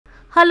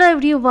Hello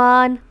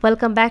everyone,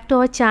 welcome back to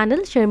our channel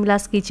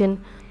Sharmilazkitchen.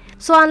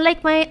 So unlike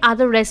my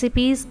other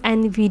recipes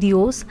and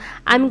videos,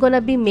 I'm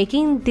gonna be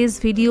making this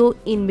video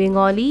in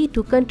Bengali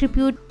to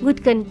contribute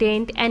good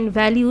content and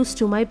values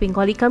to my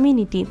Bengali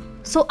community.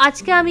 So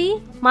আজকে আমি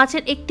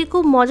মাছের একটি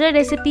খুব মজার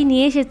recipe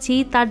নিয়ে এসেছি।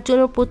 তার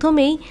জন্য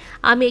প্রথমেই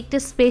আমি একটা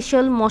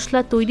স্পেশাল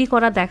মশলা তৈরি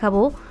করা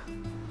দেখাবো।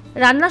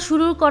 রান্না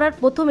শুরু করার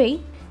প্রথমেই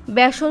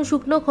বেসন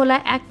শুকনো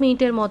খোলায় 1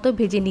 মিনিটের মতো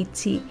ভেজে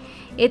নিচ্ছি।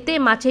 এতে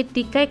মাছের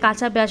টিক্কায়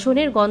কাঁচা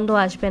বেসনের গন্ধ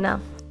আসবে না।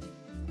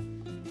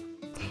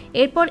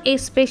 এরপর এই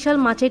স্পেশাল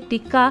মাছের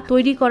টিক্কা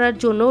তৈরি করার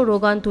জন্য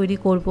রোগান তৈরি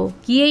করব।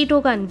 কি এই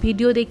রোগান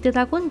ভিডিও দেখতে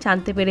থাকুন,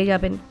 জানতে পেরে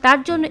যাবেন। তার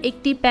জন্য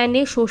একটি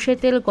প্যানে সর্ষের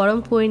তেল গরম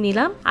করে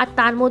নিলাম আর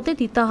তার মধ্যে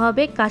দিতে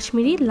হবে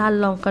কাশ্মীরি লাল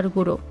লঙ্কার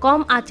গুঁড়ো। কম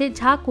আঁচে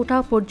ঝাঁক ওঠা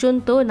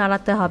পর্যন্ত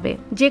নাড়াতে হবে।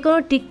 যে কোনো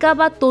টিক্কা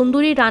বা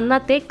তন্দুরি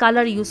রান্নাতে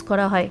কালার ইউজ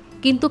করা হয়,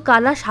 কিন্তু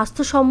কালার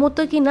স্বাস্থ্যসম্মত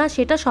কিনা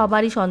সেটা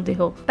সবারই সন্দেহ।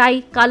 তাই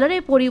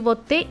কালারের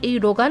পরিবর্তে এই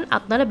রোগান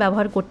আপনারা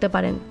ব্যবহার করতে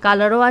পারেন।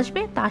 কালারও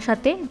আসবে, তার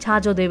সাথে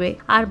ঝাঁঝও দেবে।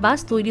 আর বাস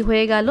তৈরি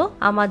হয়ে গেল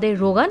আমাদের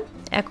রোগান।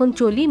 এখন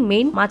চলি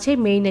মাছের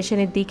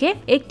মেরিনেশনের দিকে।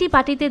 একটি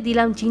বাটিতে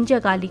দিলাম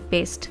জিঞ্জার গার্লিক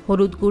পেস্ট,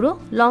 হলুদ গুঁড়ো,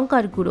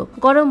 লঙ্কার গুঁড়ো,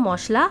 গরম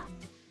মশলা,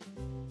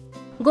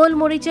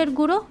 গোলমরিচের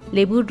গুঁড়ো,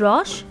 লেবুর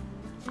রস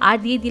আর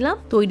দিয়ে দিলাম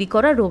তৈরি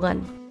করা রোগান।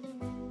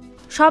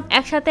 সব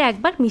একসাথে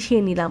একবার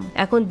মিশিয়ে নিলাম।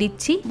 এখন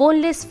দিচ্ছি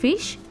বোনলেস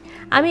ফিশ।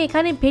 আমি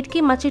এখানে ভেটকি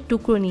মাছের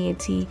টুকরো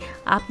নিয়েছি।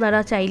 আপনারা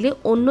চাইলে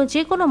অন্য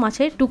যে কোনো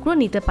মাছের টুকরো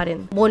নিতে পারেন,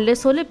 বোনলেস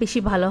হলে বেশি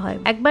ভালো হয়।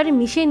 একবার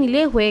মিশিয়ে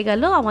নিলে হয়ে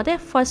গেল আমাদের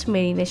ফার্স্ট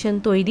মেরিনেশন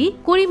তৈরি।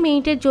 20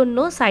 মিনিটের জন্য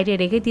সাইডে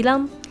রেখে দিলাম।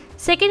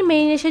 সেকেন্ড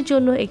মেরিনেশনের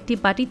জন্য একটি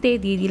বাটিতে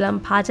দিয়ে দিলাম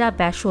ভাজা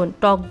বেসন,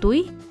 টক দই,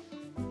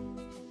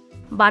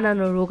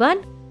 বানানো রোগান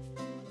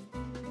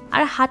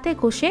আর হাতে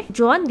কষে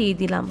জোয়ান দিয়ে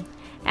দিলাম।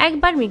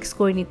 একবার মিক্স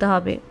করে নিতে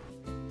হবে।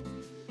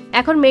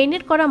 এখন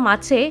মেরিনেট করা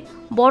মাছে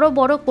বড়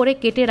বড় করে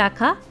কেটে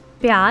রাখা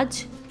পেঁয়াজ,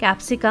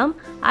 ক্যাপসিকাম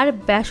আর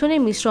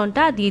বেসনের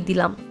মিশ্রণটা দিয়ে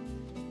দিলাম।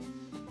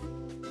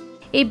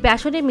 এই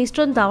বেসনের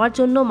মিশ্রণ দেওয়ার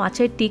জন্য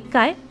মাছের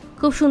টিক্কায়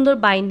খুব সুন্দর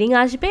বাইন্ডিং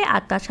আসবে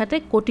আর তার সাথে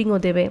কোটিংও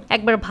দেবে।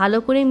 একবার ভালো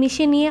করে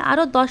মিশিয়ে নিয়ে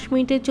আরও 10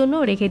 মিনিটের জন্য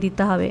রেখে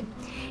দিতে হবে।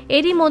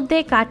 এরই মধ্যে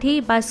কাঠি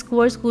বা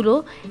স্কোয়ার্সগুলো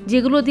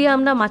যেগুলো দিয়ে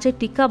আমরা মাছের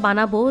টিক্কা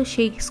বানাবো,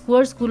 সেই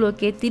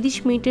স্কোয়ার্সগুলোকে 30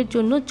 মিনিটের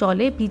জন্য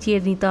জলে ভিজিয়ে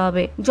নিতে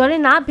হবে। জলে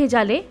না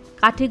ভেজালে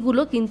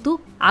কাঠিগুলো কিন্তু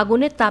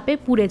আগুনের তাপে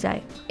পুড়ে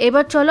যায়।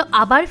 এবার চলো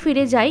আবার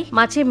ফিরে যাই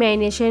মাছের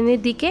ম্যারিনেশনের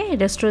দিকে।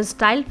 রেস্টুরেন্ট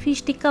স্টাইল ফিশ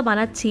টিক্কা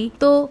বানাচ্ছি,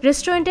 তো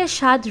রেস্টুরেন্টের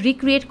স্বাদ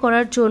রিক্রিয়েট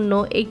করার জন্য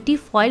একটি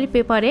ফয়েল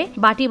পেপারে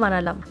বাটি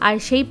বানালাম আর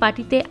সেই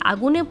বাটিতে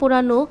আগুনে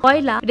পোড়ানো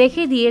কয়লা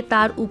রেখে দিয়ে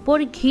তার উপর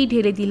ঘি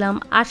ঢেলে দিলাম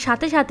আর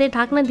সাথে সাথে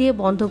ঢাকনা দিয়ে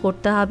বন্ধ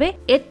করতে হবে।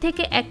 এর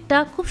থেকে একটা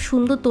খুব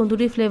সুন্দর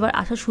তন্দুরি ফ্লেভার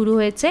আসা শুরু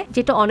হয়েছে,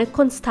 যেটা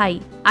অনেকক্ষণ স্থায়ী।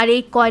 আর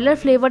এই কয়লার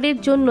ফ্লেভারের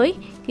জন্যই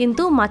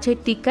কিন্তু মাছের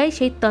টিক্কায়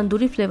সেই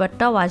তন্দুরি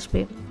ফ্লেভারটাও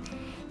আসবে।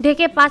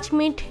 ঢেকে 5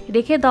 মিনিট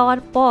রেখে দেওয়ার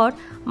পর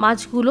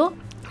মাছগুলো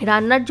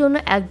রান্নার জন্য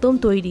একদম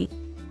তৈরি।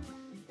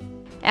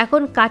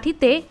 এখন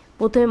কাঠিতে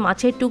প্রথমে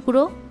মাছের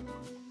টুকরো,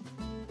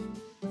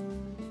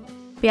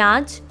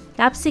 পেঁয়াজ,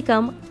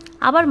 ক্যাপসিকাম,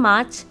 আবার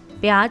মাছ,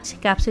 পেঁয়াজ,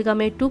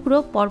 ক্যাপসিকামের টুকরো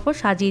পরপর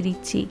সাজিয়ে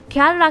দিচ্ছি।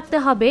 খেয়াল রাখতে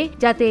হবে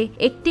যাতে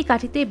একটি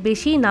কাঠিতে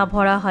বেশি না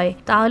ভরা হয়,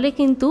 তাহলে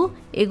কিন্তু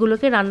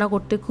এগুলোকে রান্না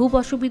করতে খুব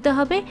অসুবিধা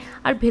হবে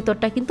আর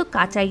ভেতরটা কিন্তু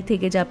কাঁচাই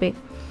থেকে যাবে।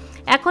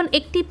 এখন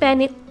একটি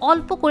প্যানে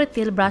অল্প করে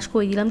তেল ব্রাশ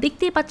করে দিলাম।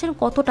 দেখতেই পাচ্ছেন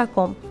কতটা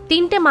কম।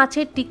 3টে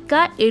মাছের টিক্কা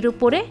এর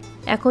উপরে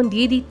এখন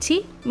দিয়ে দিচ্ছি।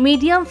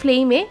 মিডিয়াম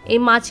ফ্লেমে এই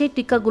মাছের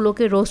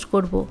টিক্কাগুলোকে রোস্ট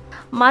করব।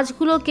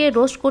 মাছগুলোকে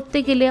রোস্ট করতে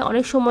গেলে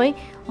অনেক সময়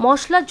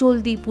মশলা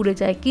জলদি পুড়ে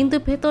যায়, কিন্তু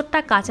ভেতরটা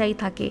কাঁচাই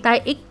থাকে। তাই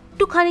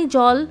একটুখানি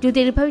জল যদি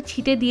এভাবে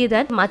ছিটে দিয়ে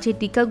দেন, মাছের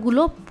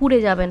টিক্কাগুলো পুড়ে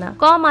যাবে না।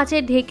 কম আঁচে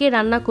ঢেকে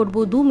রান্না করব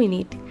 2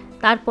 মিনিট।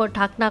 তারপর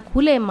ঢাকনা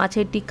খুলে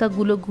মাছের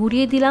টিক্কাগুলো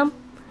ঘুরিয়ে দিলাম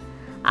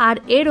আর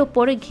এর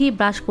ওপরে ঘি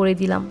ব্রাশ করে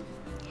দিলাম।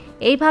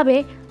 এইভাবে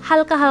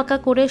হালকা হালকা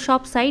করে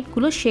সব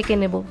সাইডগুলো সেঁকে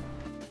নেব।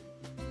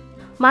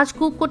 মাছ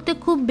কুক করতে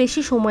খুব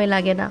বেশি সময়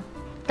লাগে না,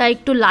 তাই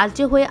একটু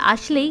লালচে হয়ে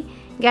আসলেই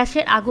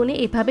গ্যাসের আগুনে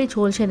এভাবে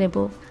ঝলসে নেব।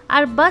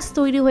 আর বাস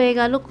তৈরি হয়ে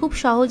গেল খুব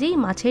সহজেই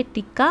মাছের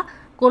টিক্কা,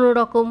 কোনো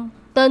রকম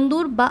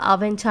তন্দুর বা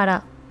ওভেন ছাড়া।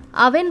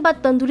 ওভেন বা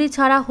তন্দুরি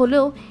ছাড়া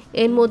হলেও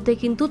এর মধ্যে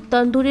কিন্তু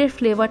তন্দুরের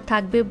ফ্লেভার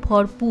থাকবে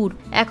ভরপুর।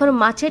 এখন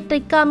মাছের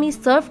টিক্কা আমি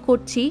সার্ভ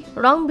করছি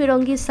রং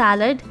বেরঙ্গি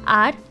স্যালাড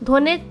আর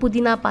ধনে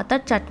পুদিনা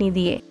পাতার চাটনি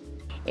দিয়ে।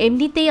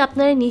 এমনিতেই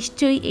আপনারা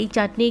নিশ্চয়ই এই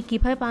চাটনি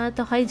কীভাবে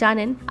বানাতে হয়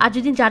জানেন, আর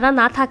যদি জানা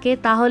না থাকে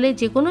তাহলে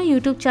যে কোনো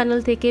ইউটিউব চ্যানেল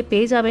থেকে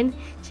পেয়ে যাবেন,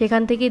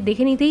 সেখান থেকে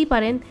দেখে নিতেই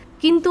পারেন।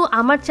 কিন্তু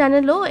আমার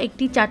চ্যানেলেও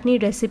একটি চাটনির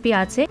রেসিপি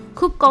আছে,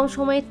 খুব কম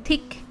সময়ে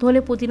ঠিক ধনে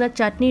পুদিনার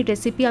চাটনির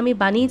রেসিপি আমি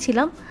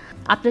বানিয়েছিলাম।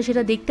 আপনারা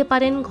সেটা দেখতে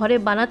পারেন, ঘরে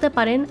বানাতে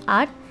পারেন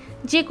আর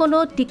যে কোনো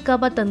টিক্কা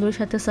বা তন্দুরির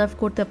সাথে সার্ভ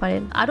করতে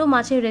পারেন। আরও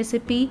মাছের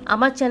রেসিপি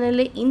আমার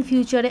চ্যানেলে ইন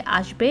ফিউচারে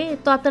আসবে,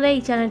 তো আপনারা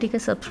এই চ্যানেলটিকে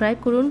সাবস্ক্রাইব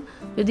করুন।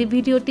 যদি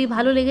ভিডিওটি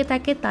ভালো লেগে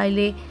থাকে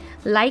তাহলে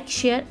লাইক,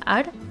 শেয়ার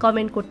আর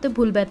কমেন্ট করতে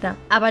ভুলবেন না।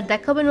 আবার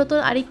দেখা হবে নতুন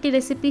আরেকটি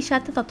রেসিপির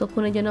সাথে।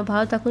 ততক্ষণের জন্য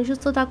ভালো থাকুন,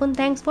 সুস্থ থাকুন।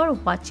 Thanks for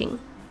watching.